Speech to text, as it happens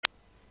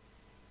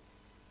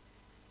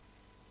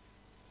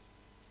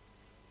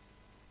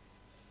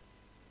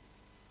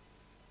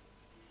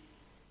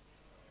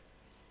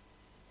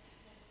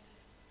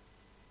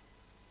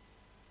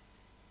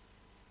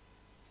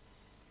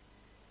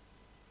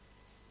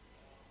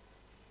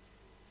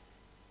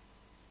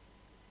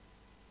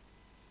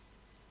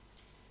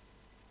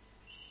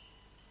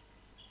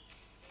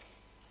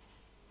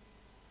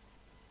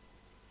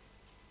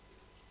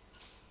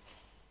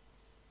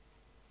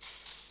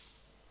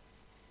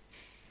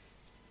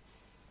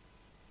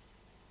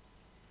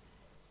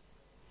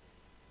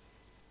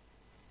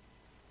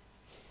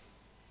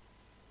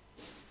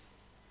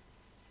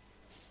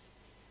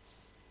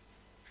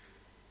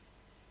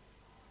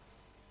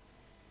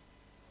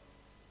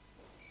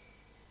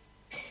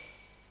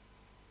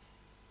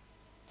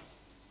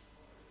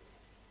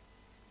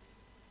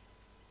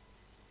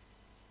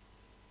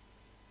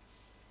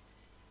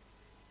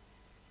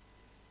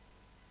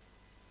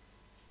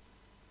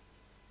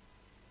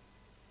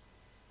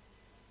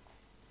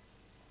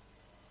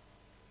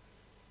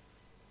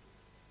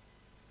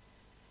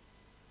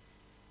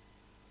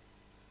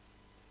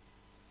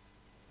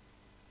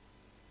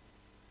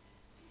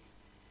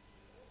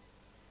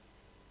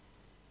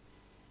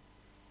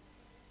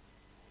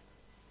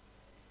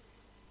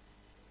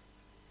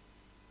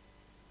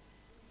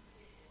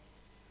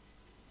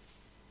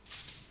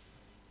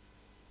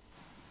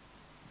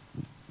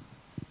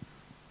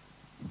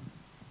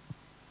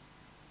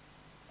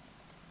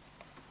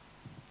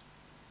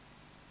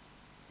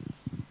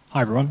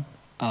Hi everyone.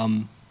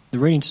 The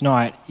reading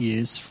tonight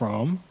is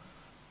from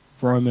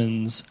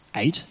Romans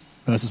 8,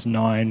 verses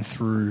 9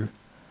 through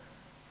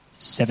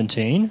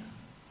 17,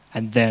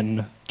 and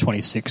then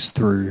 26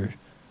 through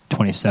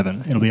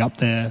 27. It'll be up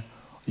there.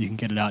 You can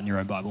get it out in your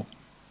own Bible.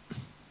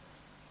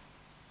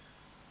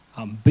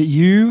 But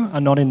you are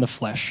not in the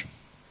flesh.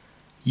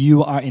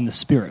 You are in the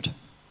Spirit,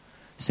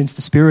 since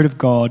the Spirit of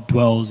God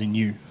dwells in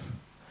you.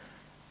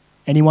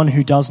 Anyone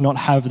who does not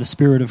have the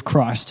Spirit of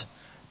Christ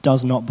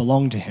does not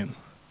belong to him.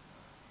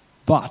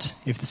 But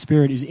if the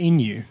Spirit is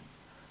in you,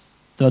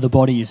 though the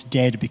body is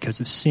dead because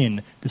of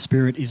sin, the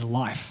Spirit is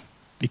life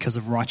because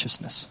of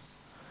righteousness.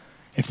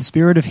 If the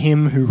Spirit of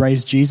him who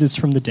raised Jesus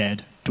from the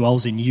dead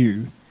dwells in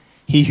you,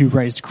 he who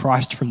raised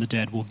Christ from the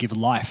dead will give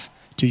life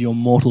to your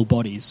mortal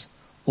bodies,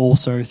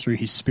 also through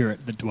his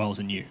Spirit that dwells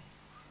in you.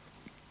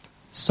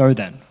 So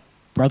then,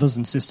 brothers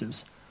and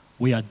sisters,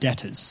 we are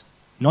debtors,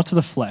 not to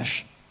the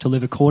flesh, to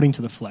live according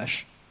to the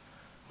flesh.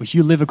 If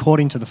you live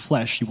according to the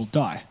flesh, you will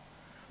die.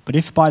 But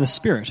if by the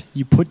Spirit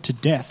you put to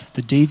death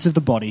the deeds of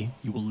the body,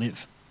 you will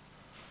live.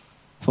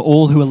 For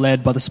all who are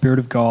led by the Spirit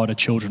of God are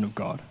children of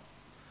God.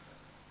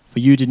 For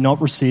you did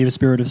not receive a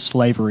spirit of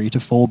slavery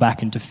to fall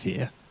back into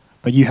fear,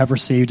 but you have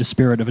received a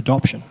spirit of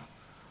adoption.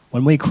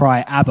 When we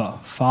cry, Abba,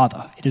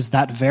 Father, it is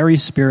that very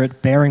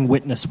Spirit bearing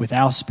witness with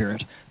our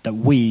spirit that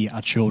we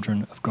are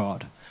children of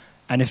God.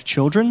 And if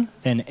children,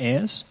 then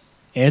heirs,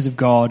 heirs of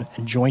God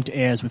and joint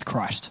heirs with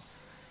Christ,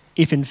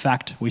 if in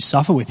fact we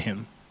suffer with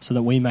him, so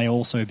that we may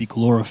also be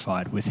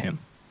glorified with him.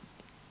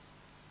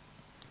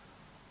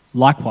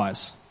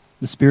 Likewise,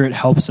 the Spirit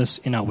helps us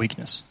in our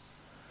weakness,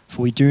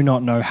 for we do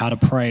not know how to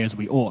pray as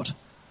we ought,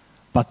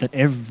 but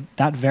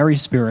that very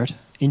Spirit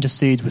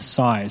intercedes with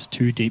sighs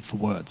too deep for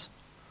words.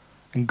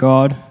 And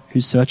God,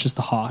 who searches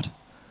the heart,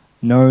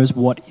 knows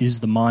what is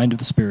the mind of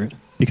the Spirit,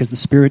 because the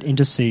Spirit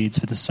intercedes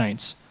for the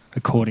saints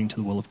according to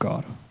the will of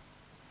God. I'm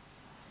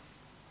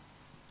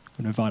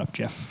going to invite up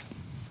Jeff.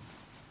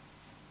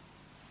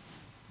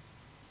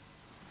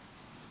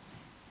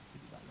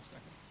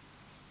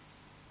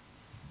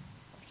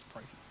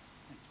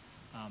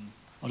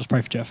 I'll just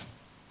pray for Jeff.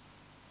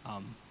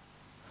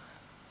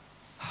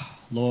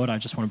 Lord, I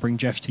just want to bring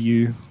Jeff to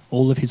you,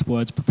 all of his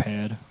words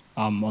prepared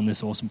on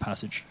this awesome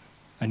passage.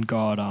 And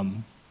God,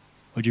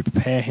 would you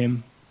prepare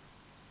him?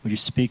 Would you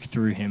speak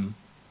through him?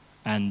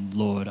 And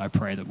Lord, I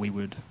pray that we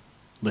would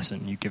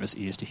listen. You give us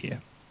ears to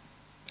hear.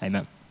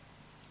 Amen.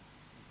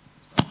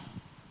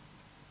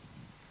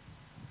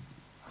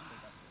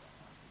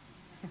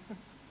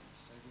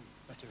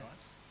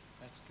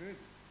 That's good.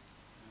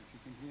 If you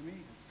can hear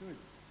me, it's good.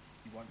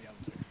 You won't be able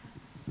to.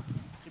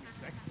 Give me a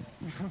sec.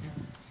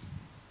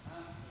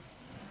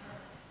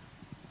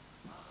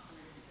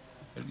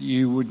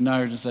 You would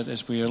notice that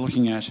as we are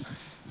looking at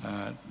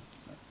a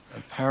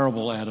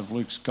parable out of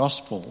Luke's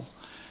Gospel,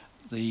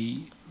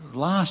 the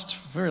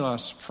very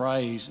last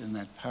phrase in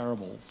that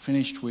parable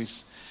finished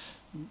with,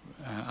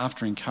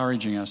 after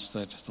encouraging us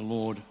that the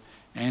Lord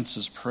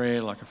answers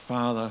prayer like a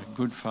father, a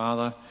good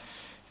father,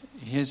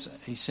 he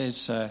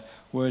says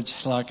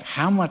words like,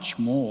 how much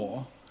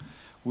more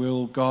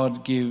will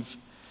God give?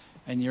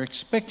 And you're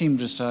expecting him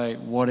to say,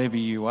 whatever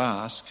you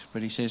ask,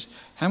 but he says,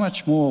 how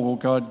much more will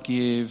God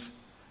give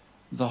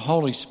the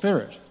Holy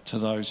Spirit to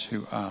those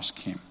who ask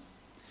him?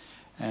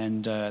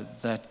 And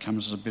that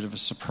comes as a bit of a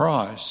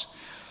surprise,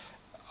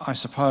 I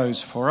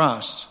suppose, for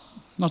us,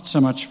 not so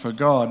much for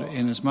God,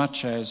 in as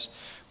much as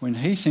when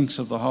he thinks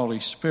of the Holy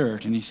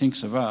Spirit and he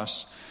thinks of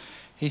us,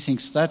 he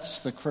thinks that's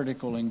the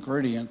critical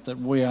ingredient that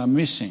we are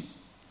missing,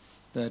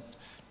 that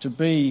to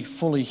be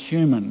fully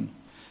human,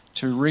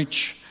 to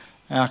reach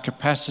our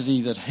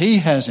capacity that he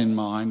has in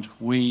mind,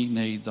 we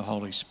need the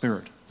Holy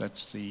Spirit.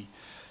 That's the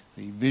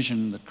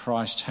vision that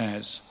Christ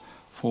has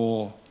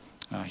for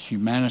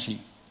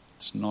humanity.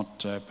 It's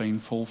not been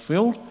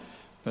fulfilled,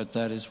 but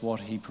that is what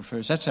he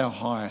prefers. That's our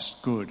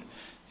highest good,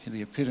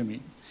 the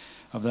epitome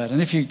of that.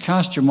 And if you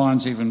cast your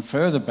minds even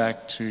further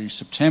back to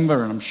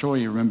September, and I'm sure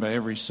you remember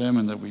every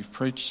sermon that we've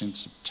preached since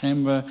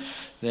September,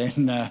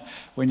 then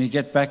when you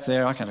get back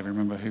there, I can't even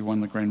remember who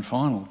won the grand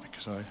final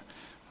because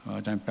I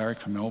don't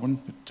barrack for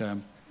Melbourne, but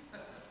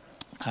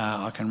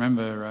I can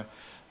remember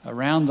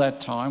around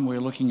that time we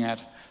were looking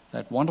at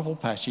that wonderful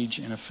passage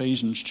in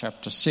Ephesians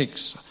chapter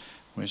 6,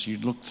 whereas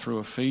you'd look through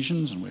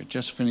Ephesians, and we're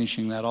just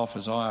finishing that off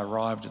as I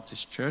arrived at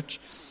this church.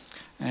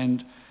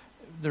 And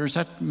there is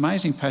that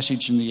amazing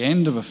passage in the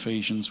end of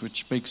Ephesians which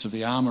speaks of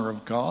the armour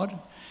of God.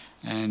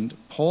 And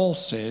Paul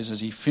says,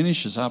 as he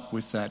finishes up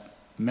with that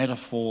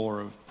metaphor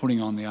of putting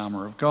on the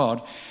armour of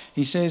God,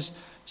 he says,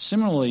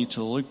 similarly to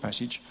the Luke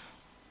passage,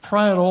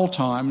 pray at all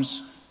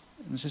times,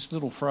 and there's this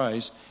little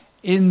phrase,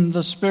 in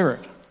the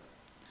Spirit.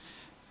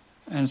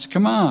 And it's a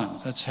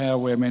command. That's how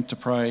we're meant to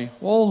pray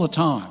all the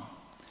time,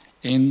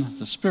 in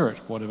the Spirit,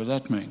 whatever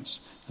that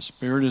means. The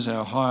Spirit is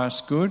our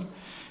highest good,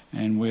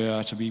 and we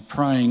are to be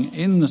praying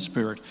in the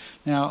Spirit.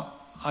 Now,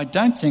 I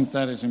don't think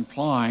that is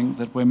implying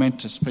that we're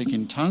meant to speak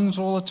in tongues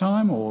all the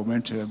time, or we're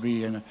meant to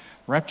be in a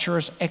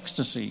rapturous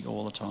ecstasy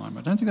all the time.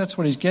 I don't think that's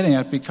what he's getting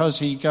at, because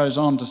he goes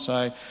on to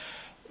say,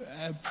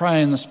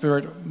 pray in the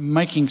Spirit,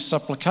 making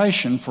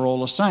supplication for all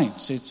the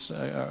saints. It's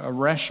a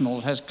rational,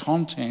 it has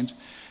content,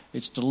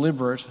 it's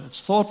deliberate,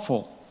 it's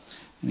thoughtful.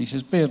 And he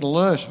says, be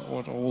alert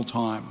at all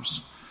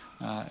times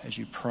as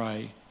you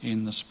pray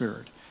in the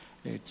Spirit.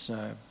 It's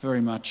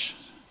very much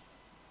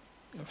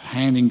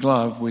hand in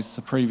glove with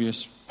the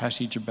previous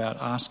passage about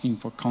asking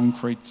for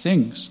concrete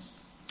things.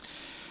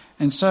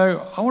 And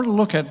so I want to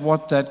look at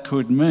what that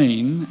could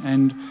mean,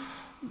 and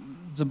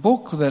the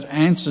book that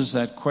answers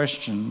that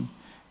question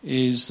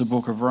is the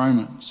book of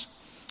Romans.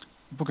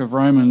 The book of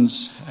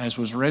Romans, as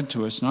was read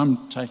to us, and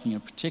I'm taking a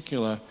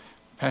particular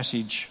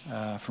passage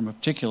from a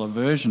particular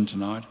version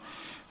tonight,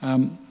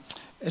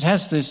 it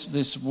has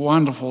this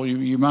wonderful,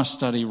 you must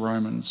study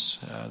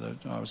Romans.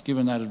 I was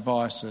given that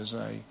advice as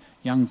a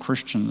young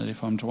Christian, that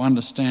if I'm to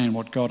understand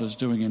what God is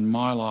doing in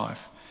my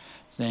life,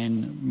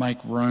 then make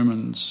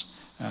Romans,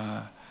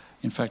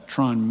 in fact,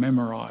 try and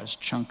memorise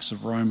chunks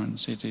of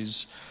Romans. It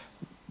is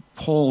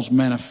Paul's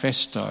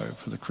manifesto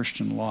for the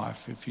Christian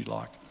life, if you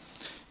like.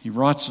 He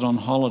writes it on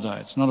holiday.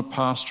 It's not a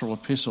pastoral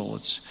epistle.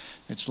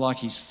 It's like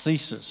his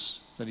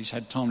thesis, that he's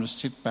had time to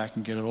sit back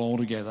and get it all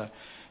together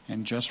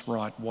and just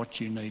write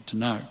what you need to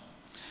know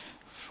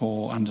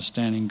for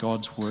understanding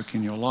God's work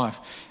in your life.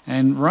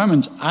 And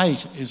Romans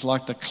 8 is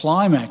like the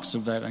climax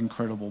of that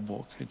incredible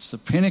book. It's the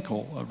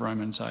pinnacle of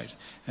Romans 8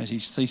 as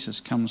his thesis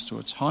comes to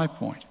its high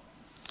point.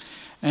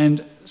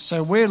 And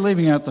so we're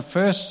leaving out the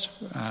first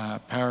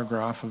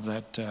paragraph of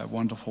that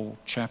wonderful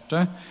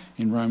chapter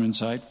in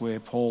Romans 8, where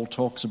Paul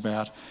talks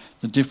about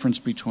the difference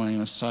between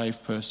a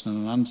saved person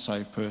and an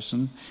unsaved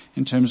person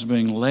in terms of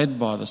being led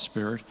by the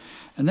Spirit.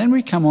 And then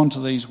we come on to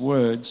these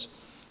words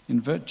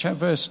in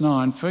verse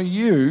 9, for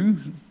you,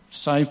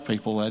 saved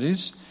people that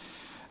is,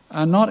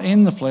 are not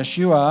in the flesh,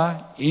 you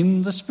are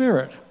in the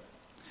Spirit,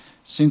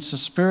 since the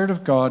Spirit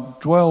of God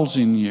dwells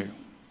in you.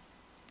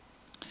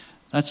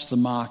 That's the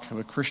mark of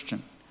a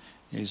Christian,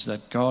 is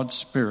that God's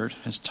Spirit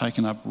has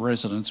taken up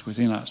residence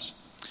within us.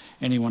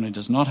 Anyone who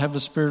does not have the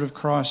Spirit of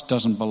Christ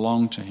doesn't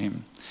belong to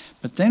him.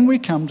 But then we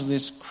come to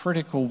this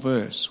critical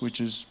verse, which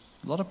is,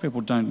 a lot of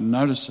people don't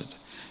notice it,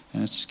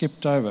 and it's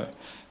skipped over.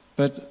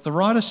 But the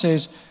writer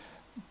says,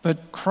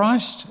 but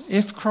Christ,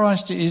 if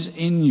Christ is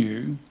in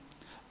you,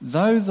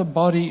 though the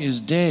body is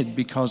dead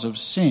because of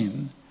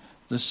sin,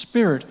 the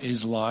Spirit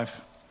is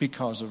life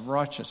because of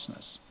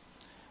righteousness.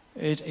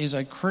 It is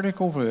a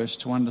critical verse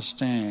to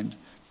understand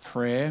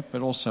prayer,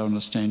 but also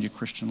understand your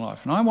Christian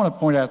life. And I want to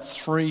point out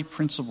three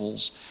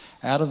principles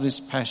out of this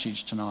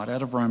passage tonight,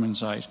 out of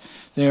Romans 8.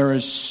 There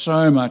is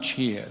so much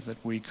here that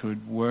we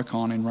could work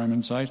on in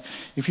Romans 8.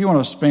 If you want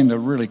to spend a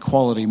really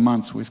quality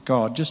month with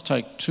God, just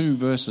take 2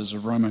 verses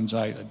of Romans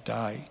 8 a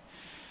day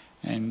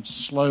and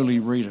slowly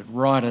read it,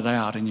 write it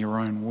out in your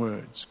own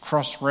words,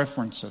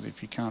 cross-reference it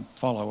if you can't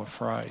follow a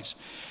phrase.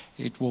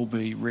 It will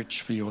be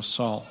rich for your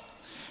soul.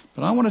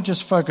 But I want to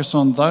just focus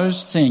on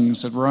those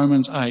things that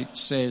Romans 8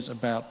 says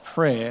about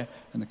prayer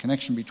and the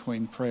connection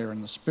between prayer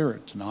and the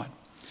Spirit tonight,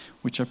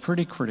 which are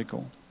pretty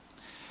critical.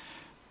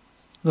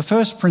 The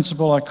first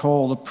principle I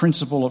call the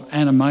principle of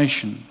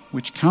animation,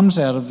 which comes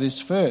out of this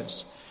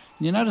verse.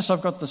 And you notice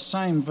I've got the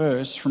same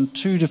verse from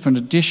 2 different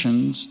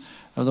editions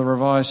of the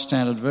Revised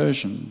Standard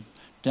Version.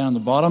 Down the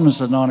bottom is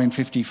the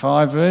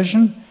 1955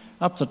 version,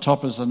 up the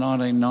top is the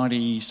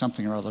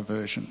 1990-something or other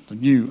version, the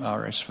new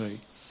RSV.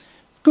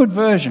 Good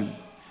version.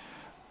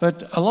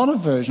 But a lot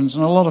of versions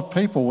and a lot of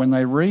people, when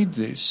they read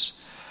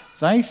this,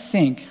 they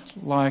think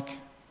like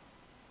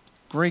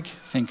Greek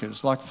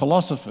thinkers, like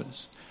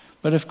philosophers.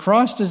 But if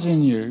Christ is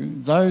in you,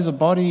 though the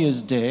body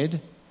is dead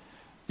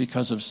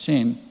because of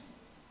sin,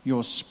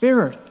 your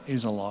spirit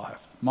is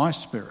alive. My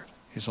spirit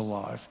is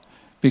alive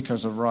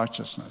because of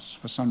righteousness.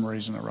 For some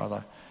reason or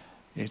other,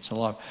 it's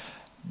alive.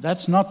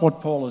 That's not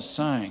what Paul is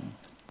saying.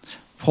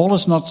 Paul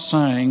is not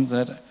saying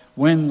that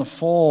when the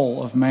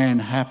fall of man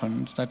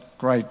happened, that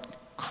great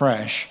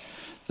crash,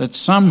 that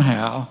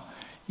somehow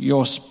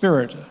your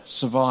spirit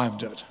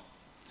survived it.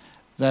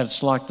 That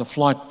it's like the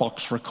flight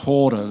box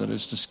recorder that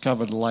is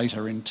discovered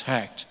later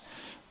intact.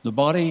 The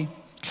body,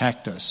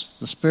 cactus.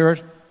 The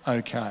spirit,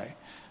 okay.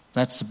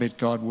 That's the bit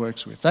God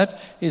works with.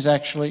 That is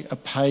actually a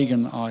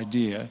pagan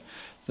idea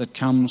that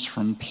comes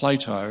from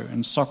Plato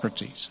and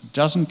Socrates. It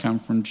doesn't come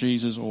from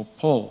Jesus or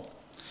Paul.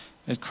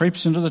 It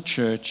creeps into the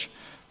church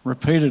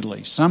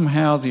repeatedly.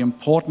 Somehow the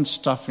important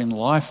stuff in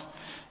life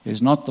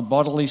is not the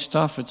bodily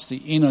stuff, it's the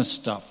inner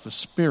stuff, the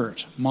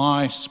spirit,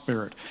 my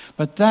spirit.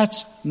 But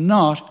that's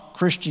not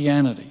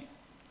Christianity.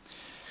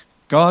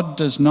 God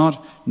does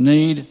not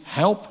need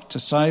help to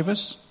save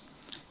us.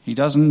 He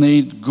doesn't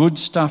need good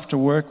stuff to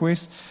work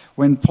with.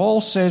 When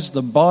Paul says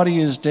the body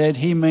is dead,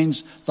 he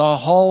means the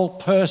whole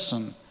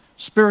person,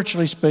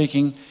 spiritually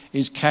speaking,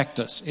 is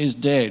cactus, is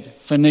dead,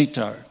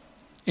 finito,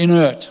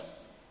 inert,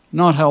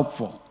 not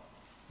helpful,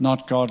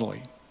 not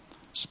godly.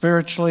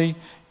 Spiritually,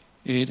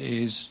 it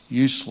is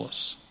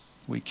useless.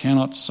 We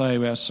cannot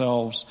save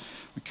ourselves.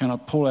 We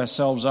cannot pull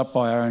ourselves up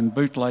by our own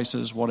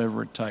bootlaces,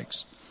 whatever it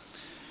takes.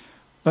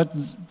 But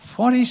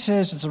what he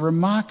says is a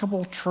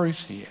remarkable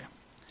truth here.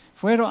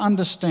 if we're to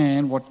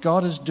understand what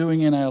God is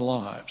doing in our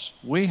lives,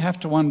 we have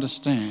to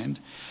understand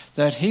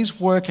that his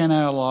work in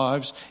our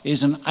lives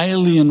is an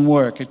alien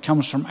work. It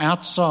comes from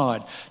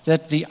outside.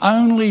 That the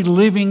only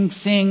living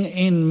thing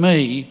in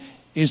me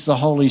is the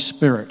Holy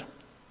Spirit,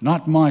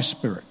 not my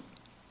spirit.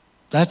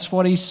 That's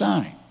what he's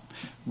saying.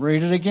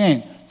 Read it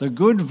again. The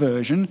good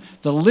version,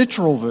 the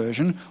literal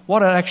version,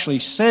 what it actually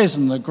says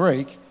in the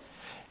Greek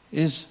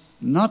is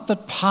not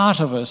that part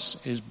of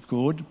us is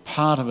good,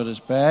 part of it is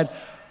bad,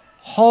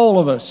 whole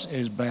of us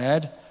is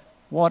bad.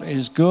 What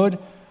is good?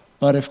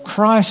 But if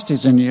Christ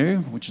is in you,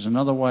 which is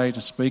another way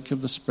to speak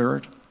of the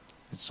Spirit,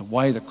 it's the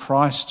way that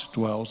Christ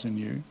dwells in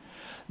you,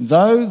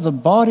 though the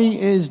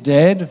body is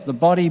dead, the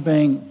body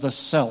being the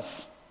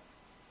self.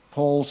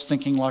 Paul's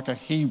thinking like a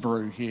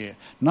Hebrew here,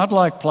 not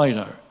like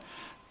Plato.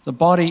 The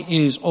body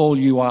is all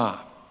you are.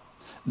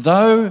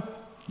 Though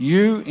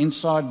you,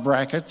 inside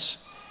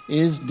brackets,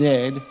 is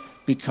dead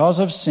because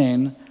of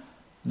sin,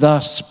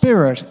 the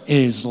Spirit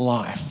is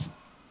life.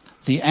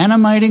 The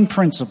animating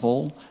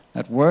principle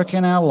at work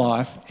in our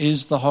life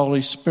is the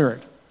Holy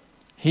Spirit.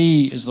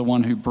 He is the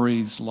one who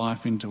breathes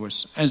life into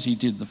us, as he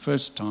did the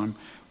first time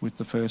with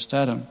the first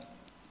Adam.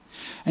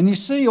 And you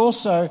see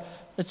also,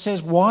 it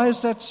says, why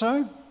is that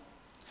so?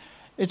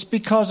 It's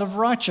because of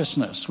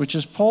righteousness, which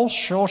is Paul's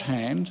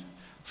shorthand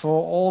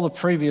for all the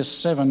previous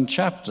 7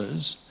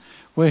 chapters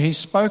where he's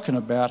spoken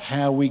about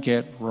how we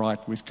get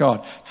right with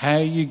God, how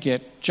you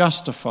get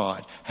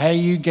justified, how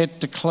you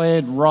get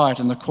declared right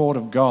in the court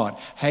of God,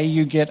 how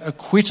you get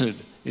acquitted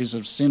is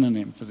a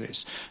synonym for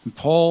this. And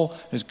Paul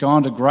has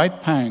gone to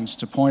great pains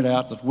to point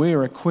out that we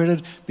are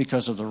acquitted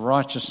because of the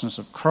righteousness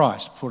of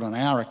Christ put on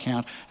our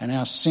account and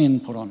our sin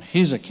put on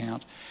his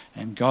account.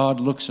 And God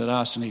looks at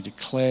us and he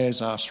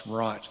declares us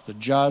right. The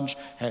judge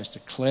has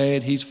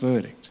declared his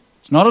verdict.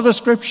 It's not a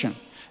description.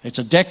 It's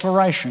a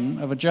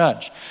declaration of a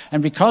judge.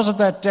 And because of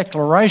that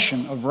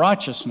declaration of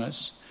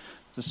righteousness,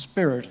 the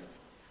Spirit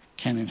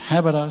can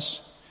inhabit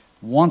us,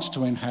 wants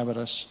to inhabit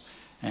us,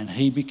 and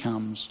he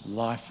becomes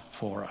life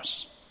for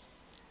us.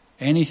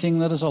 Anything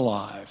that is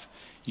alive,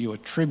 you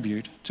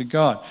attribute to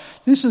God.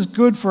 This is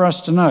good for us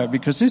to know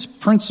because this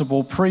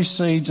principle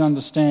precedes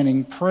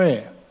understanding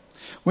prayer.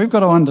 We've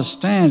got to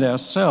understand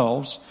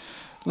ourselves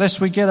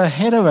lest we get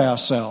ahead of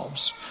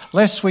ourselves,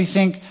 lest we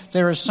think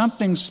there is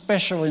something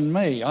special in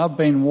me. I've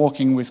been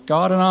walking with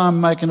God and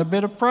I'm making a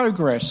bit of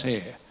progress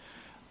here.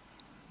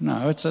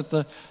 No, it's that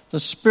the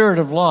Spirit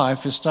of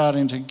life is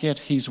starting to get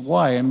his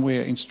way and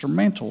we're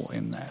instrumental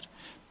in that.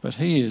 But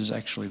he is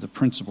actually the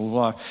principle of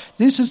life.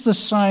 This is the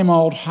same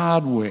old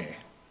hardware,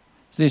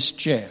 this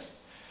Jeff,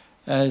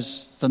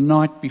 as the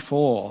night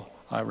before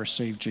I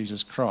received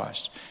Jesus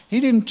Christ. He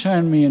didn't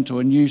turn me into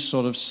a new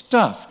sort of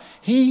stuff.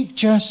 He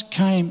just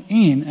came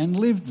in and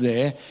lived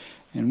there,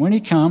 and when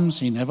he comes,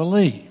 he never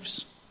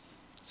leaves.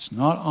 It's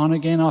not on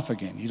again, off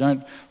again. You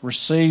don't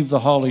receive the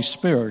Holy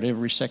Spirit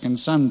every second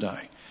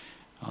Sunday.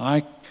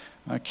 I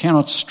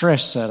cannot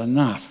stress that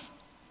enough.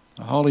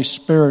 The Holy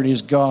Spirit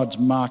is God's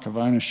mark of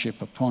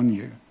ownership upon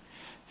you.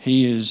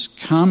 He has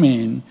come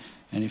in,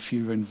 and if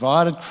you've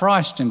invited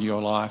Christ into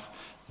your life,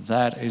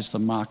 that is the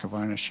mark of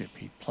ownership.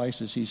 He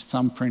places his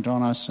thumbprint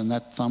on us, and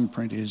that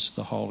thumbprint is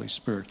the Holy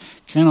Spirit.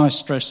 Can I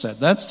stress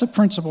that? That's the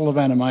principle of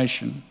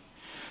animation,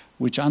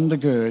 which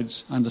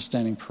undergirds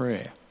understanding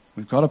prayer.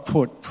 We've got to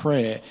put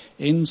prayer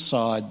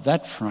inside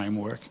that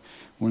framework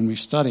when we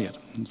study it.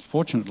 And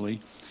fortunately,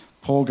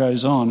 Paul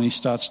goes on and he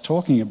starts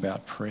talking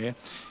about prayer.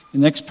 In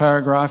the next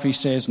paragraph he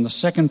says, in the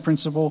second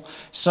principle,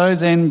 so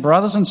then,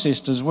 brothers and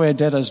sisters, we're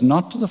debtors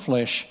not to the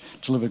flesh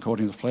to live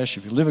according to the flesh.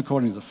 If you live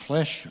according to the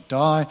flesh, you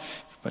die.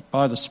 But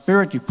by the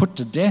Spirit you put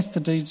to death the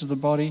deeds of the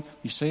body.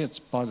 You see, it's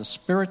by the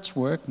Spirit's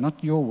work,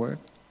 not your work.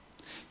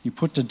 You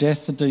put to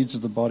death the deeds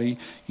of the body.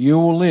 You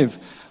will live.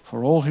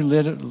 For all who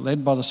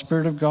led by the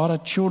Spirit of God are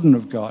children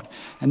of God.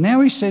 And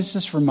now he says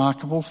this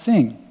remarkable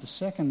thing. The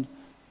second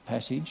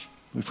passage,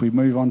 if we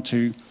move on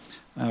to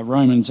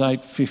Romans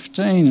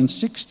 8:15 and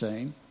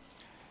 16,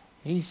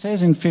 he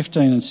says in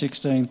 15 and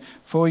 16,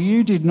 for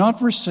you did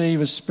not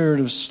receive a spirit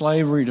of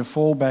slavery to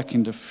fall back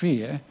into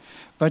fear,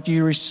 but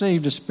you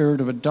received a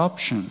spirit of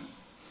adoption.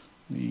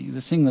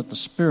 The thing that the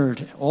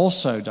Spirit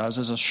also does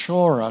is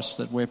assure us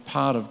that we're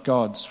part of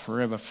God's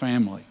forever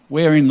family.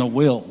 We're in the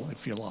will,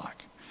 if you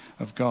like,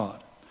 of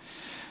God.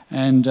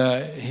 And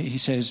he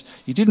says,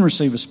 you didn't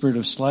receive a spirit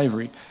of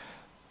slavery,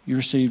 you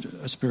received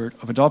a spirit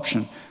of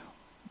adoption.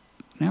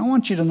 Now I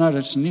want you to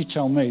notice, and you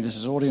tell me, this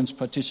is audience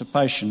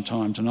participation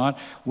time tonight,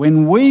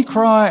 when we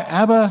cry,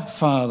 Abba,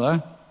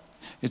 Father,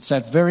 it's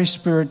that very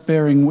Spirit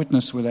bearing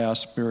witness with our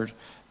spirit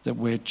that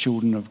we're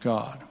children of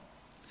God.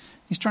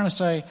 He's trying to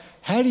say,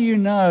 how do you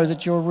know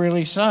that you're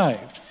really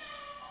saved?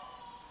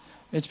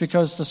 It's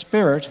because the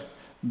Spirit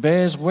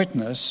bears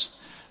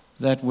witness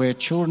that we're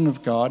children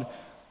of God.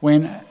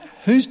 When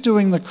who's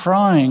doing the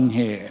crying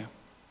here?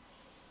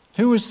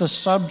 Who is the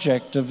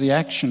subject of the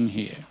action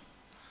here?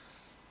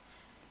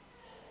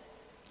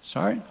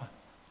 Sorry?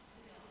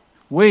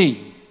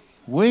 We.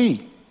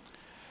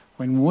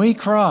 When we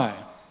cry,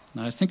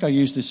 now I think I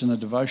used this in a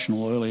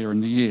devotional earlier in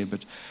the year,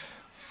 but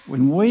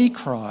when we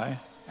cry,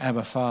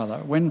 Abba, Father,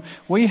 when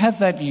we have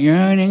that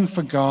yearning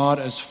for God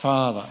as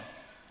Father,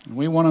 and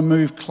we want to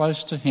move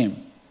close to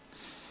him,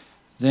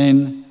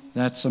 then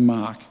that's a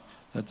mark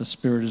that the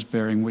Spirit is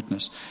bearing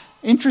witness.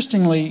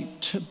 Interestingly,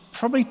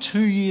 probably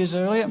 2 years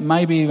earlier,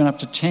 maybe even up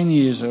to 10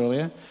 years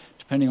earlier,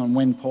 depending on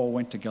when Paul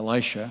went to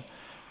Galatia,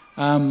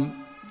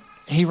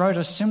 he wrote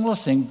a similar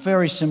thing,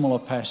 very similar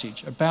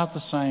passage, about the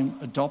same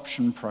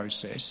adoption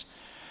process.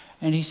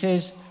 And he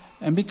says,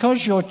 "And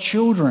because you're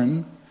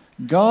children,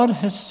 God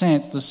has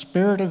sent the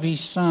Spirit of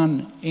his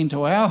Son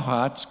into our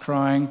hearts,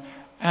 crying,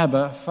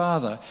 'Abba,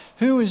 Father.'"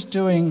 Who is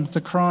doing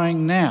the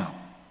crying now?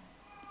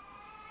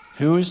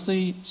 Who is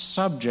the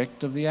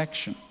subject of the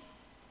action?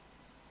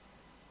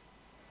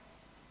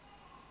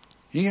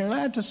 You're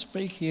allowed to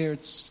speak here.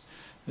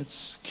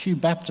 It's Q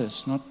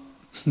Baptist, not...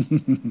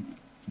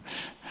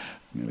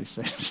 Nearly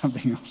said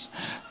something else.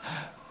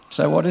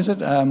 So what is it?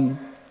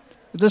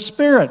 The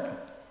Spirit.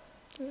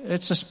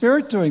 It's the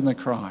Spirit doing the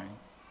crying.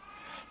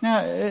 Now,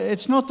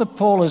 it's not that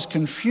Paul is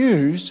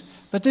confused,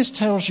 but this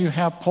tells you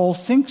how Paul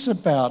thinks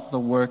about the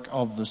work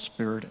of the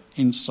Spirit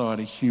inside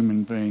a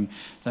human being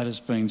that has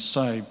been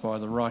saved by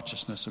the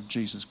righteousness of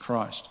Jesus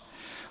Christ.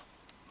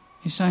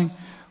 He's saying,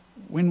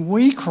 when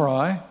we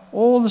cry,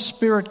 all the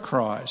Spirit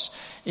cries.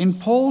 In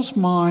Paul's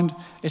mind,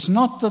 it's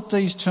not that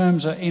these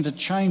terms are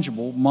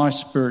interchangeable, my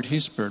spirit,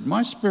 his spirit.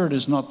 My spirit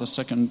is not the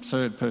second,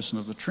 third person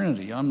of the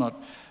Trinity. I'm not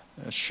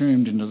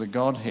assumed into the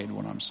Godhead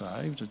when I'm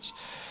saved.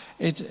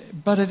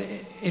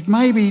 It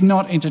may be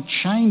not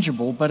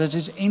interchangeable, but it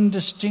is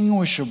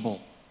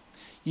indistinguishable.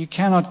 You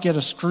cannot get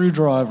a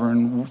screwdriver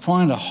and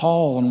find a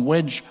hole and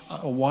wedge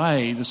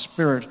away the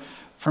Spirit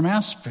from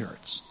our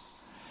spirits.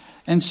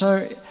 And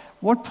so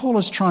what Paul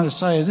is trying to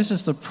say, this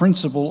is the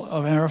principle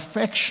of our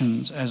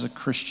affections as a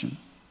Christian.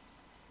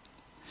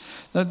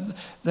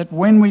 That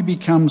when we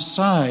become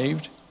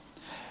saved,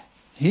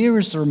 here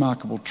is the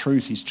remarkable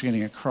truth he's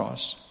getting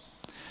across.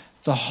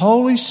 The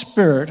Holy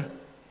Spirit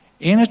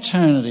in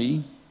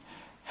eternity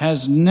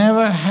has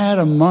never had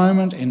a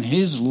moment in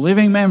his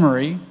living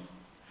memory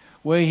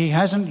where he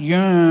hasn't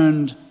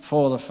yearned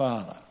for the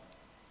Father.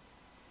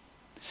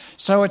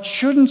 So it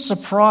shouldn't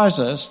surprise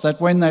us that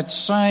when that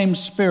same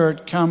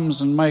Spirit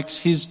comes and makes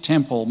his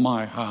temple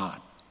my heart,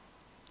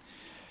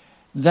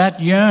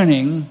 that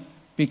yearning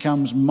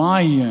becomes my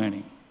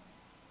yearning.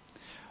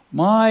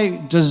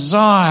 My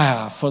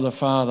desire for the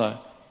Father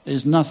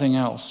is nothing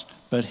else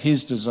but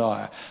his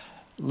desire.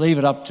 Leave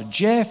it up to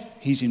Jeff,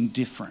 he's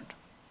indifferent.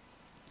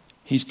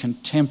 He's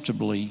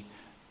contemptibly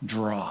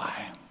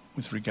dry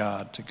with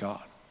regard to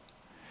God.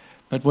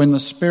 But when the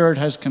Spirit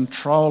has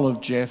control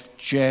of Jeff,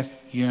 Jeff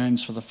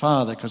yearns for the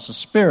Father, because the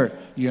Spirit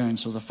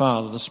yearns for the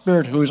Father. The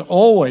Spirit, who has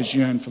always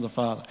yearned for the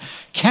Father,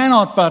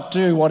 cannot but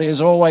do what he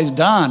has always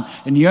done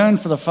and yearn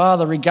for the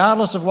Father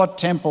regardless of what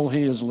temple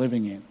he is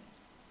living in.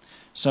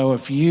 So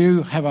if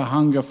you have a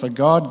hunger for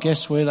God,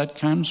 guess where that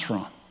comes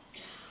from?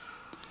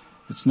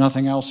 It's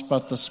nothing else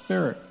but the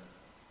Spirit.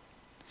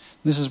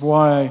 This is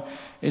why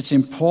it's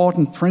an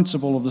important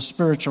principle of the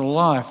spiritual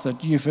life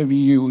that if ever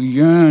you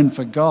yearn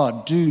for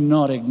God, do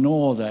not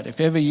ignore that.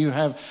 If ever you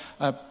have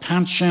a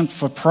penchant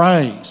for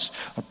praise,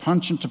 a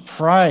penchant to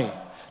pray,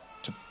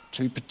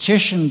 to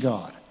petition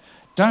God,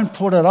 don't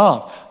put it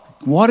off.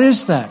 What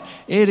is that?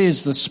 It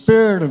is the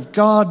Spirit of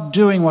God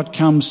doing what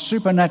comes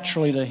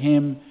supernaturally to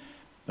him,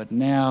 but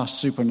now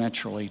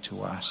supernaturally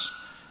to us.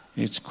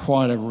 It's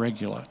quite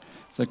irregular.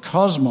 The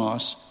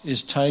cosmos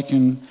is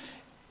taken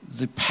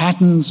the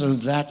patterns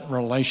of that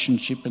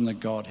relationship in the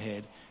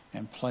Godhead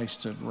and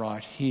placed it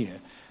right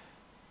here.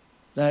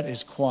 That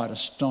is quite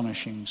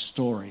astonishing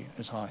story,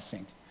 as I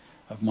think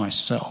of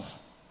myself.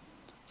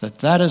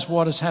 That is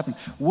what has happened.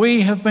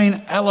 We have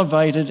been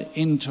elevated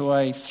into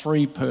a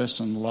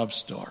three-person love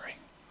story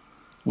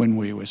when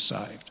we were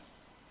saved.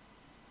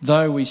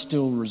 Though we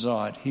still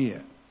reside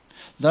here.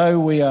 Though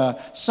we are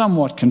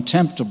somewhat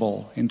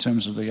contemptible in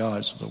terms of the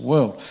eyes of the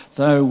world.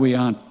 Though we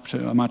aren't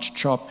too much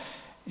chop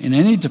in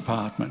any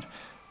department,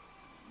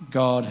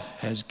 God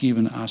has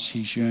given us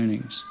his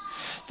yearnings.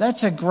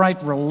 That's a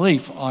great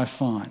relief, I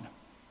find,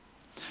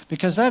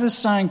 because that is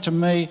saying to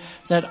me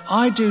that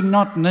I do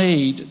not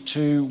need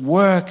to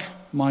work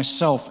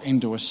myself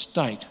into a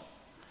state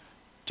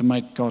to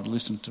make God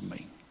listen to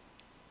me.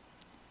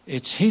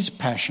 It's his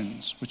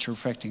passions which are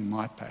affecting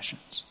my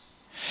passions.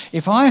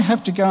 If I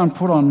have to go and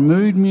put on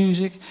mood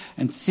music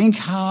and think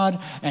hard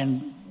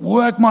and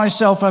work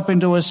myself up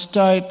into a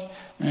state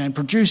and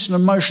produce an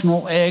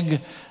emotional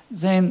egg,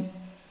 then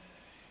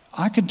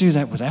I could do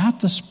that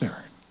without the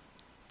Spirit.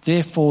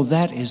 Therefore,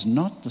 that is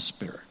not the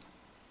Spirit.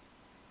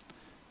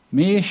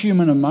 Mere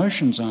human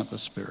emotions aren't the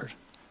Spirit.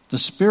 The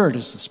Spirit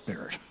is the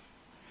Spirit.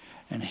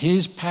 And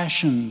his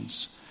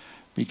passions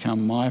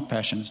become my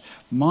passions.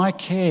 My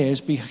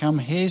cares become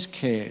his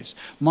cares.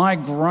 My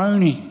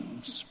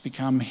groanings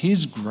become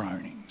his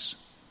groanings.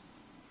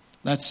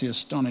 That's the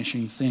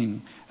astonishing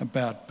thing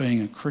about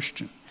being a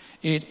Christian.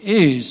 It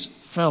is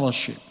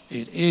fellowship.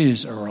 It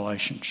is a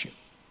relationship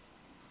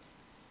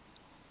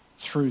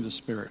through the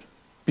Spirit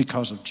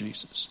because of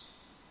Jesus.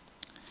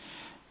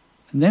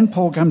 And then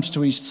Paul comes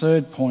to his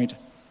third point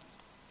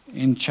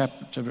in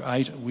chapter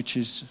 8, which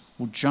is,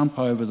 we'll jump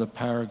over the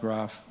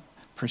paragraph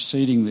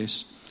preceding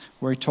this,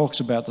 where he talks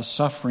about the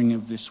suffering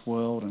of this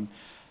world,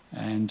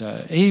 and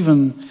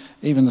even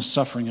the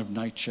suffering of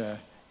nature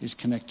is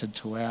connected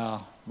to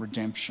our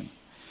redemption.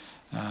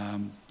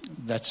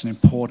 That's an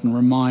important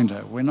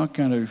reminder. We're not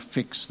going to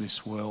fix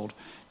this world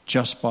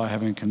just by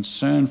having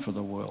concern for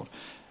the world.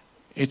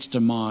 Its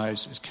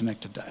demise is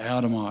connected to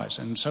our demise.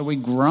 And so we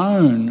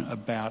groan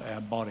about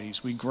our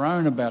bodies. We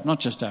groan about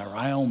not just our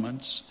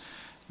ailments,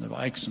 the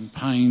aches and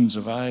pains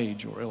of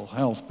age or ill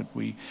health, but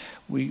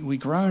we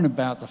groan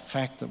about the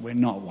fact that we're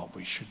not what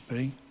we should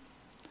be.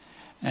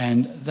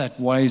 And that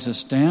weighs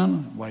us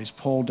down, weighs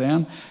Paul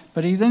down.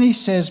 But then he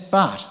says,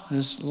 but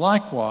there's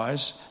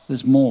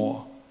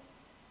more.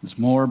 There's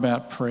more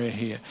about prayer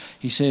here.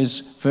 He says,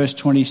 verse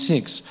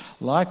 26,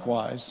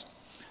 likewise,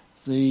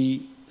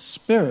 the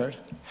Spirit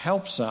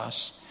helps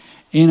us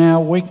in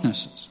our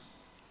weaknesses.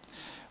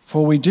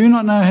 For we do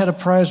not know how to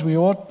pray as we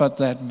ought, but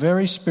that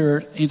very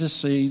Spirit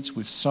intercedes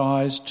with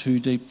sighs too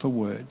deep for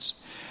words.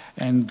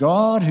 And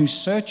God, who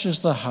searches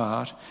the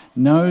heart,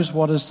 knows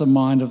what is the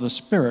mind of the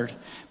Spirit,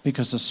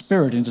 because the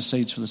Spirit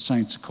intercedes for the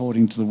saints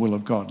according to the will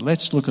of God.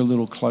 Let's look a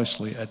little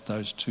closely at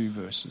those two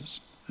verses.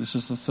 This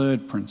is the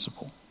third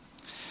principle.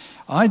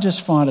 I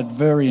just find it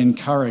very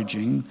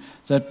encouraging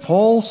that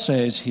Paul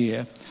says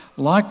here,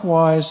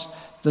 likewise,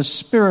 the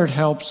Spirit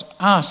helps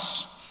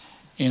us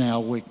in our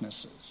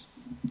weaknesses.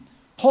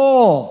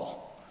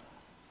 Paul,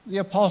 the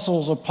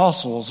apostles, a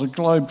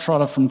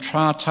globetrotter from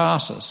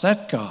Tarsus,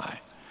 that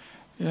guy,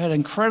 who had an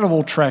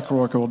incredible track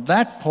record,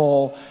 that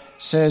Paul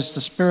says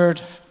the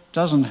Spirit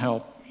doesn't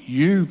help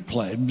you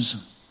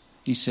plebs,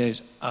 he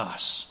says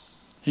us.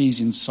 He's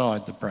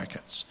inside the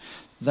brackets.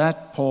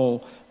 That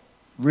Paul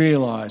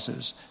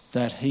realises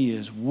that he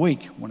is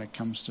weak when it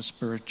comes to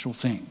spiritual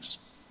things.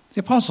 The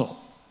apostle.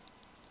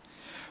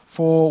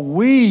 For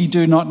we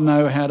do not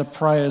know how to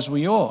pray as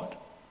we ought.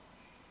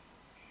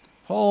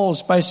 Paul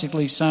is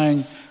basically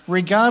saying,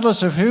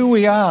 regardless of who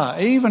we are,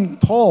 even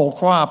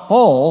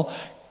Paul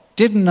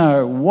didn't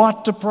know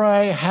what to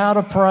pray, how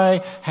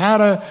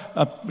to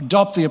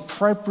adopt the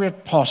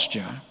appropriate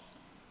posture.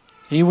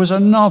 He was a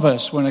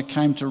novice when it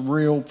came to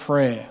real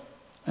prayer,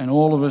 and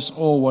all of us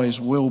always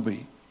will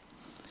be.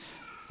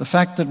 The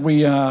fact that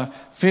we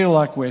feel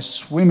like we're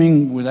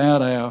swimming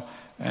without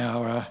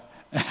our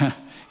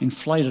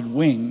inflated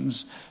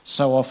wings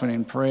so often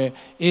in prayer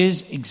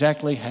is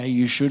exactly how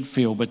you should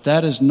feel, but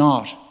that is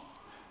not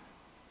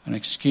an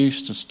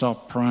excuse to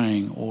stop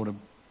praying or to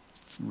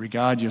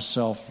regard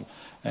yourself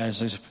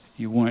as if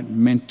you weren't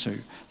meant to.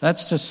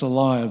 That's just the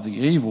lie of the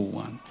evil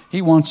one.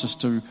 He wants us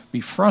to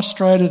be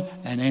frustrated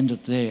and end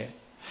it there.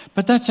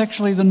 But that's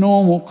actually the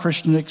normal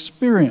Christian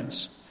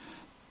experience.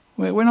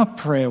 We're not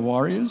prayer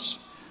warriors,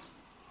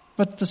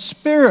 but the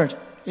Spirit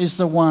is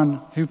the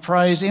one who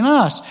prays in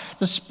us.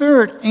 The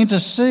Spirit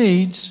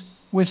intercedes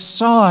with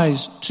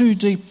sighs too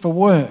deep for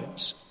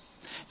words.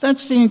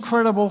 That's the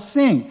incredible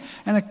thing.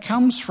 And it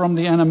comes from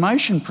the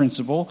animation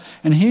principle.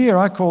 And here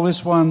I call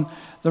this one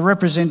the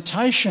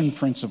representation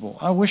principle.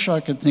 I wish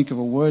I could think of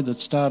a word that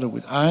started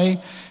with A,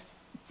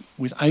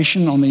 with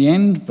Asian on the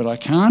end, but I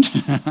can't.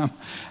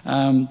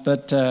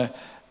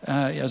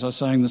 As I was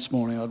saying this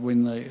morning, I'd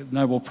win the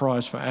Nobel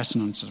Prize for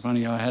assonance if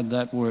only I had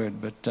that word.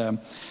 But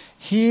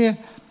here,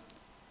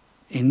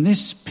 in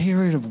this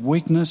period of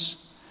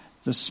weakness,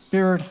 the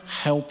Spirit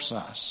helps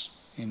us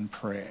in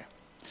prayer.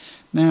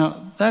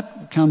 Now,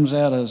 that comes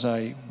out as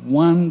a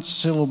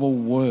one-syllable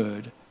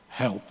word,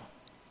 help,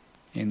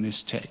 in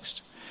this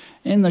text.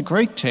 In the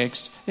Greek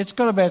text, it's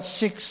got about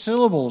 6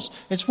 syllables.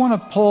 It's one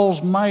of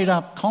Paul's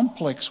made-up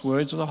complex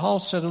words with a whole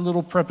set of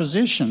little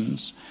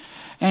prepositions.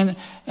 And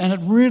it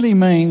really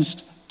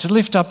means to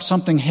lift up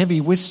something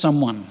heavy with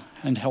someone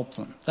and help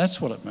them.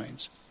 That's what it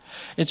means.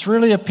 It's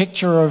really a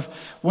picture of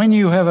when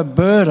you have a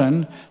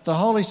burden, the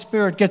Holy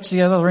Spirit gets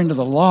the other end of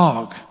the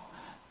log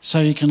so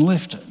you can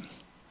lift it.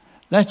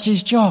 That's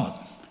his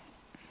job.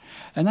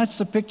 And that's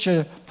the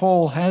picture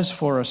Paul has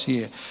for us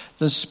here.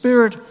 The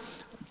Spirit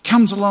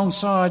comes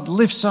alongside,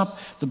 lifts up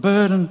the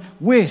burden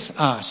with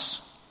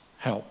us,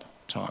 help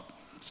type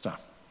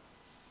stuff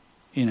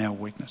in our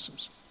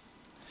weaknesses.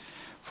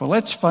 For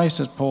let's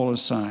face it, Paul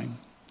is saying,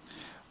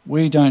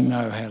 we don't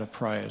know how to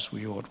pray as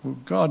we ought.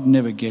 God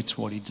never gets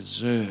what he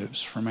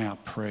deserves from our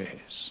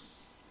prayers.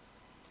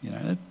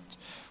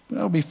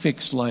 That'll be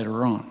fixed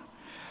later on.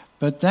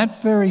 But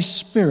that very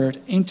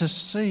Spirit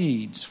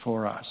intercedes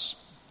for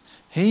us.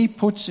 He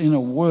puts in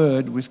a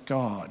word with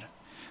God,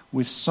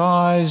 with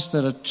sighs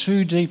that are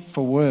too deep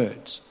for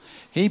words.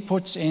 He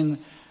puts in,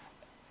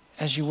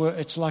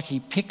 it's like he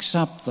picks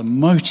up the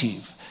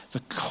motive,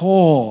 the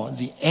core,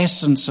 the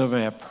essence of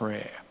our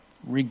prayer,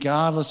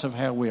 regardless of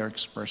how we are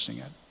expressing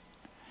it.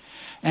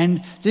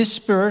 And this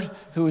Spirit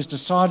who has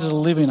decided to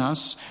live in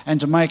us and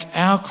to make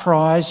our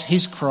cries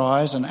his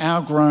cries and our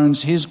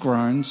groans his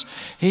groans,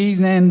 he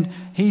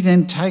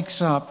then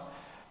takes up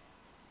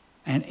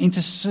and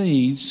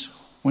intercedes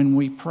when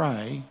we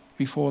pray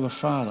before the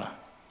Father.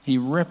 He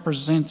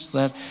represents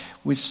that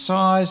with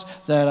sighs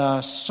that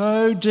are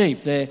so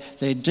deep. They're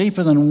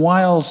deeper than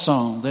whale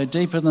song. They're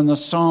deeper than the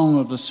song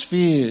of the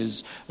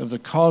spheres of the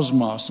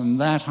cosmos and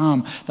that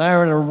hum. They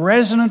are at a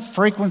resonant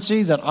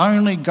frequency that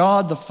only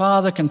God the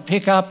Father can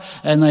pick up,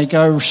 and they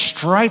go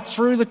straight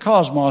through the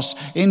cosmos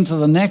into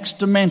the next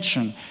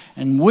dimension.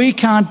 And we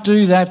can't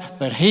do that,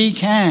 but He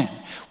can.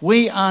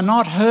 We are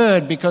not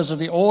heard because of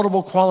the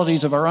audible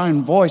qualities of our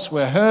own voice.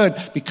 We're heard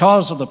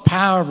because of the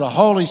power of the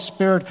Holy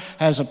Spirit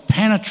has a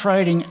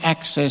penetrating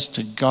access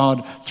to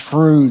God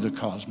through the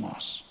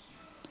cosmos,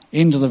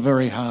 into the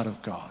very heart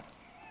of God.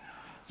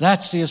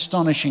 That's the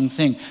astonishing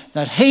thing,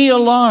 that He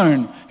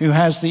alone, who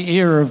has the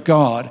ear of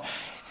God,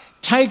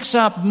 takes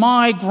up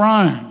my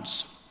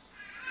groans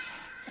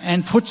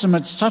and puts them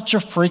at such a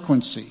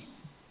frequency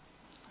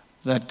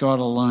that God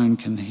alone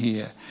can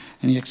hear.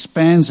 And he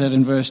expands that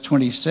in verse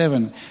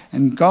 27.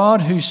 And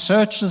God, who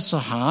searches the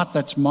heart,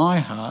 that's my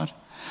heart,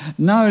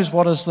 knows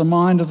what is the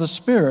mind of the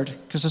Spirit,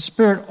 because the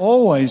Spirit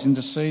always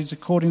intercedes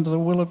according to the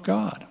will of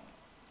God.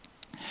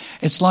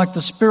 It's like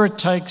the Spirit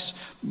takes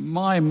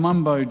my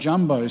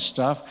mumbo-jumbo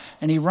stuff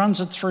and He runs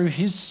it through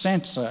His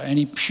sensor and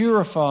He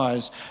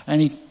purifies,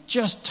 and He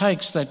just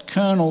takes that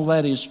kernel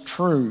that is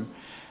true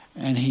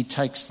and He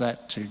takes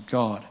that to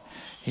God.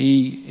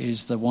 He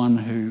is the one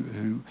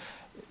who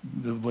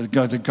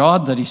the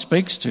God that He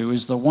speaks to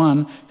is the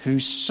one who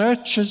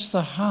searches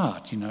the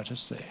heart, you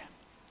notice there.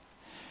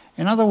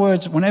 In other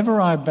words, whenever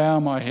I bow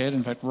my head,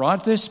 in fact,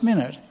 right this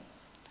minute,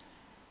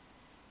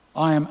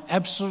 I am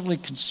absolutely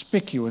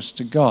conspicuous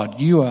to God.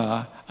 You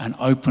are an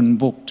open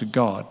book to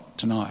God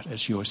tonight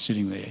as you are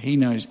sitting there. He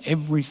knows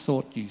every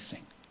thought you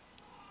think.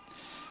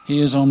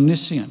 He is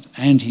omniscient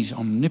and He's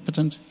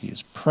omnipotent. He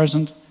is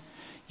present.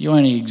 You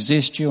only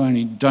exist, you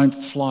only don't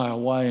fly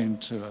away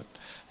into a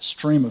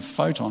stream of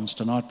photons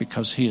tonight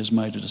because He has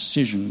made a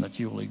decision that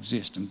you will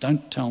exist. And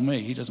don't tell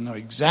me He doesn't know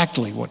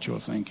exactly what you're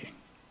thinking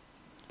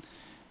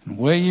and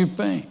where you've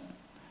been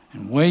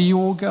and where you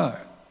will go.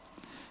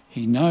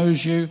 He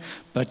knows you,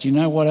 but you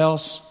know what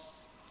else?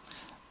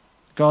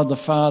 God the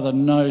Father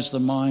knows the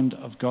mind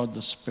of God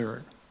the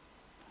Spirit.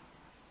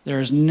 There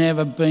has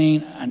never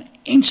been an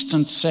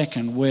instant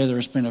second where there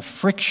has been a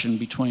friction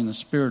between the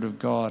Spirit of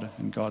God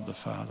and God the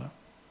Father.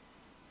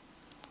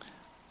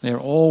 They're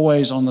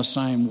always on the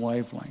same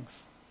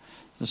wavelength.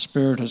 The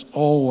Spirit has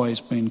always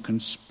been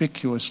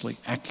conspicuously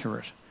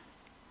accurate.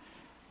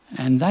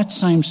 And that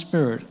same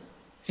Spirit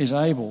is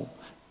able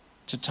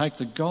to take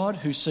the God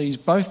who sees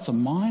both the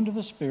mind of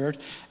the Spirit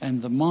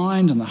and the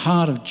mind and the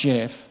heart of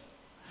Jeff,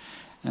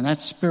 and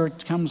that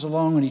Spirit comes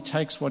along and He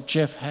takes what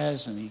Jeff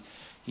has and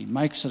he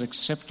makes it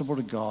acceptable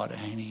to God,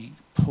 and He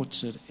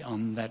puts it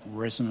on that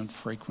resonant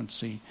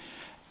frequency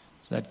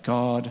that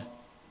God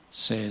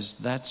says,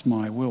 that's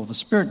my will. The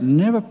Spirit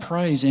never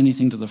prays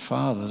anything to the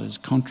Father that is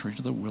contrary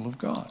to the will of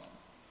God.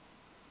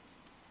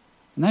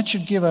 And that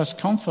should give us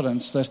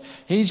confidence that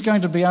He's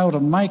going to be able to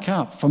make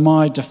up for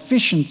my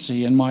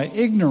deficiency and my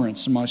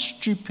ignorance and my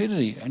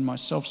stupidity and my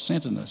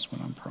self-centeredness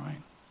when I'm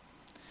praying.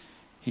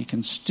 He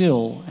can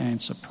still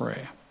answer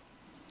prayer.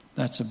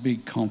 That's a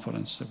big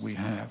confidence that we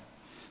have.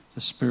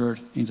 The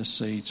Spirit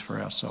intercedes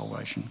for our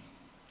salvation.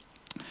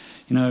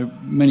 You know,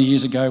 many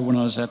years ago when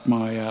I was at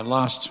my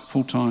last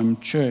full-time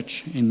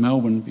church in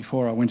Melbourne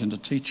before I went into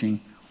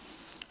teaching,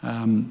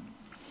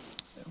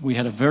 we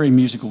had a very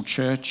musical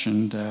church,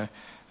 and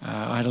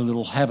I had a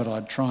little habit.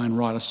 I'd try and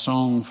write a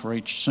song for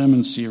each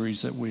sermon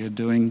series that we were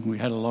doing. We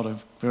had a lot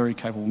of very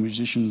capable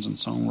musicians and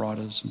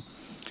songwriters.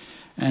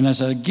 And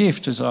as a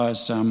gift, as I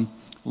was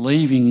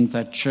leaving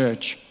that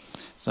church,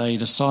 they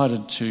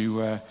decided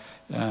to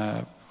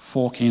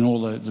fork in all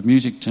the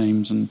music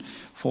teams and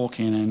fork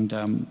in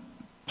and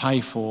pay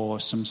for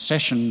some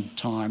session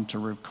time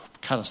to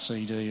cut a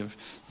CD of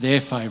their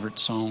favourite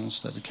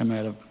songs that had come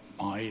out of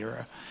my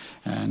era.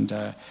 And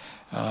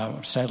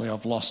sadly,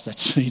 I've lost that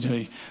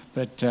CD.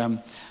 But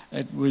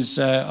it was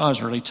I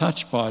was really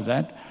touched by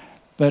that.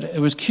 But it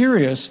was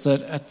curious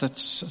that at the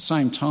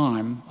same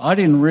time, I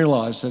didn't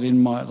realise that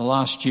in the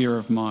last year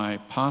of my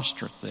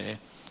pastorate there,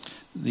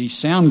 the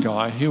sound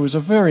guy, who was a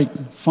very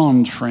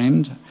fond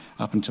friend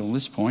up until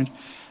this point,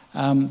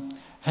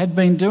 had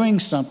been doing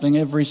something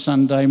every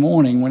Sunday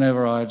morning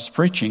whenever I was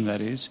preaching,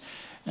 that is.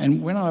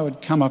 And when I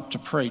would come up to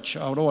preach,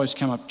 I would always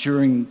come up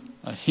during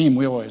a hymn.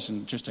 We always,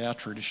 in just our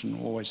tradition,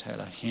 always had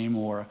a hymn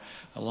or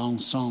a long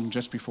song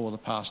just before the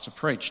pastor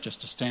preached,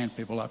 just to stand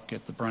people up,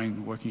 get the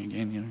brain working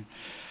again, you know.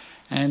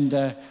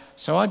 And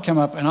so I'd come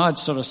up and I'd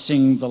sort of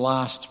sing the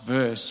last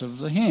verse of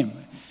the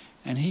hymn,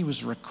 and he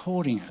was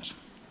recording it.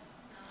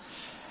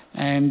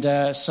 And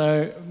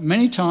so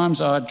many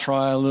times I'd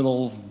try a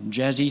little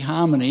jazzy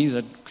harmony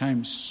that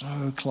came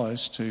so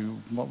close to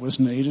what was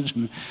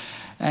needed,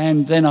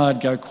 and then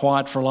I'd go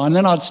quiet for a line,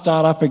 then I'd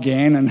start up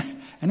again,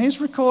 and he's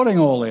recording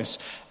all this.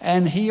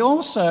 And he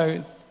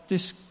also,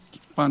 this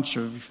bunch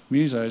of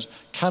musos,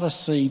 cut a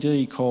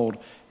CD called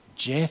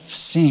Jeff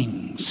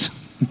Sings,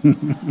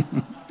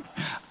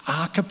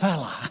 a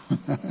cappella.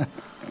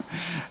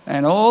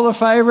 And all the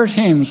favourite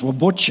hymns were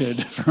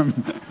butchered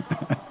from...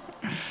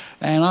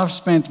 And I've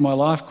spent my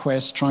life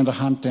quest trying to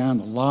hunt down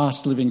the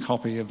last living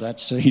copy of that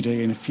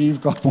CD, and if you've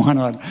got one,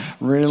 I'd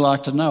really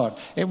like to know it.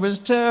 It was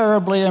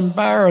terribly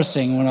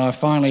embarrassing when I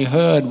finally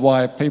heard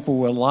why people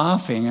were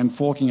laughing and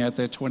forking out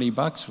their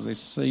 $20 for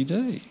this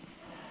CD.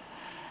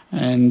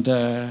 And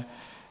I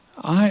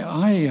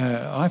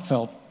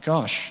felt,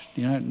 gosh,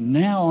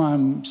 now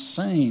I'm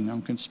seen,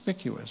 I'm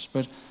conspicuous.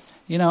 But,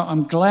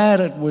 I'm glad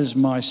it was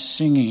my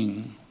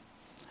singing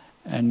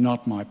and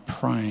not my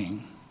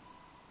praying.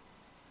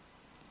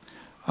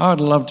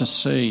 I'd love to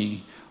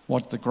see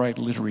what the great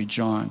literary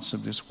giants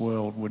of this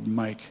world would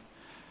make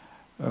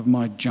of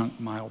my junk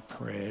mail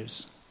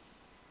prayers,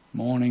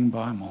 morning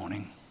by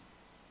morning.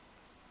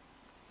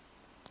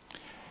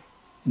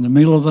 In the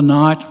middle of the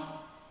night,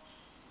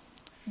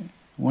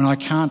 when I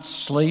can't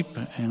sleep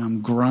and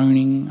I'm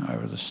groaning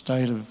over the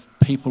state of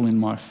people in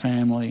my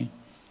family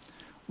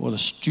or the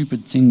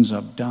stupid things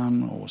I've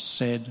done or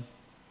said,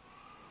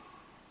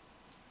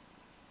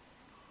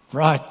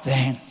 right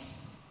then,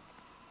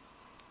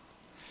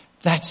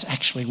 that's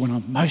actually when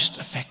I'm most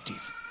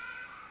effective.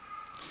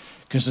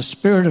 Because the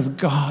Spirit of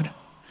God,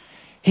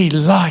 He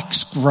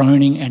likes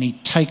groaning, and He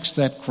takes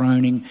that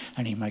groaning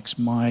and He makes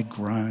my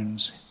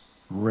groans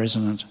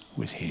resonant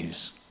with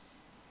His.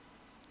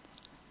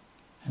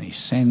 And He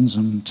sends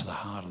them to the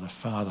heart of the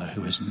Father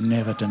who has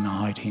never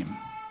denied Him.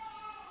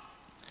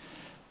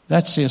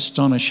 That's the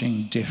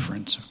astonishing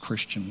difference of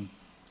Christian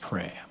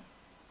prayer.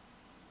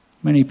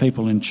 Many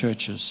people in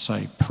churches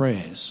say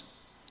prayers,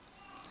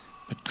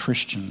 but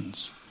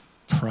Christians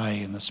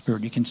pray in the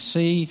Spirit. You can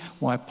see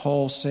why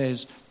Paul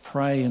says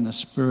pray in the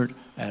Spirit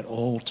at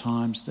all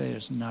times.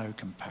 There's no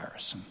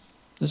comparison.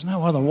 There's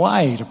no other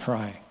way to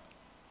pray.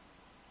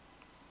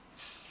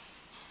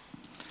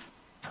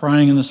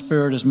 Praying in the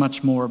Spirit is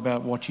much more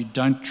about what you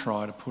don't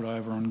try to put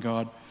over on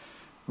God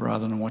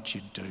rather than what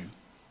you do.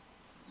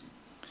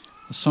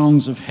 The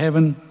songs of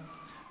heaven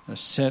are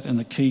set in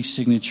the key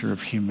signature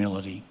of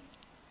humility.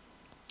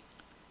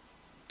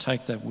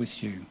 Take that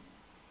with you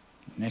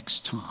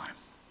next time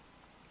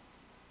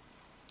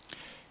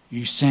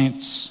you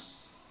sense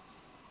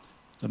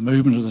the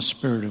movement of the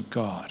Spirit of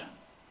God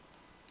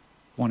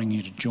wanting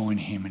you to join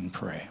Him in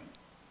prayer.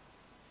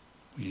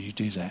 Will you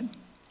do that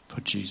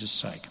for Jesus'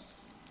 sake?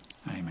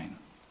 Amen.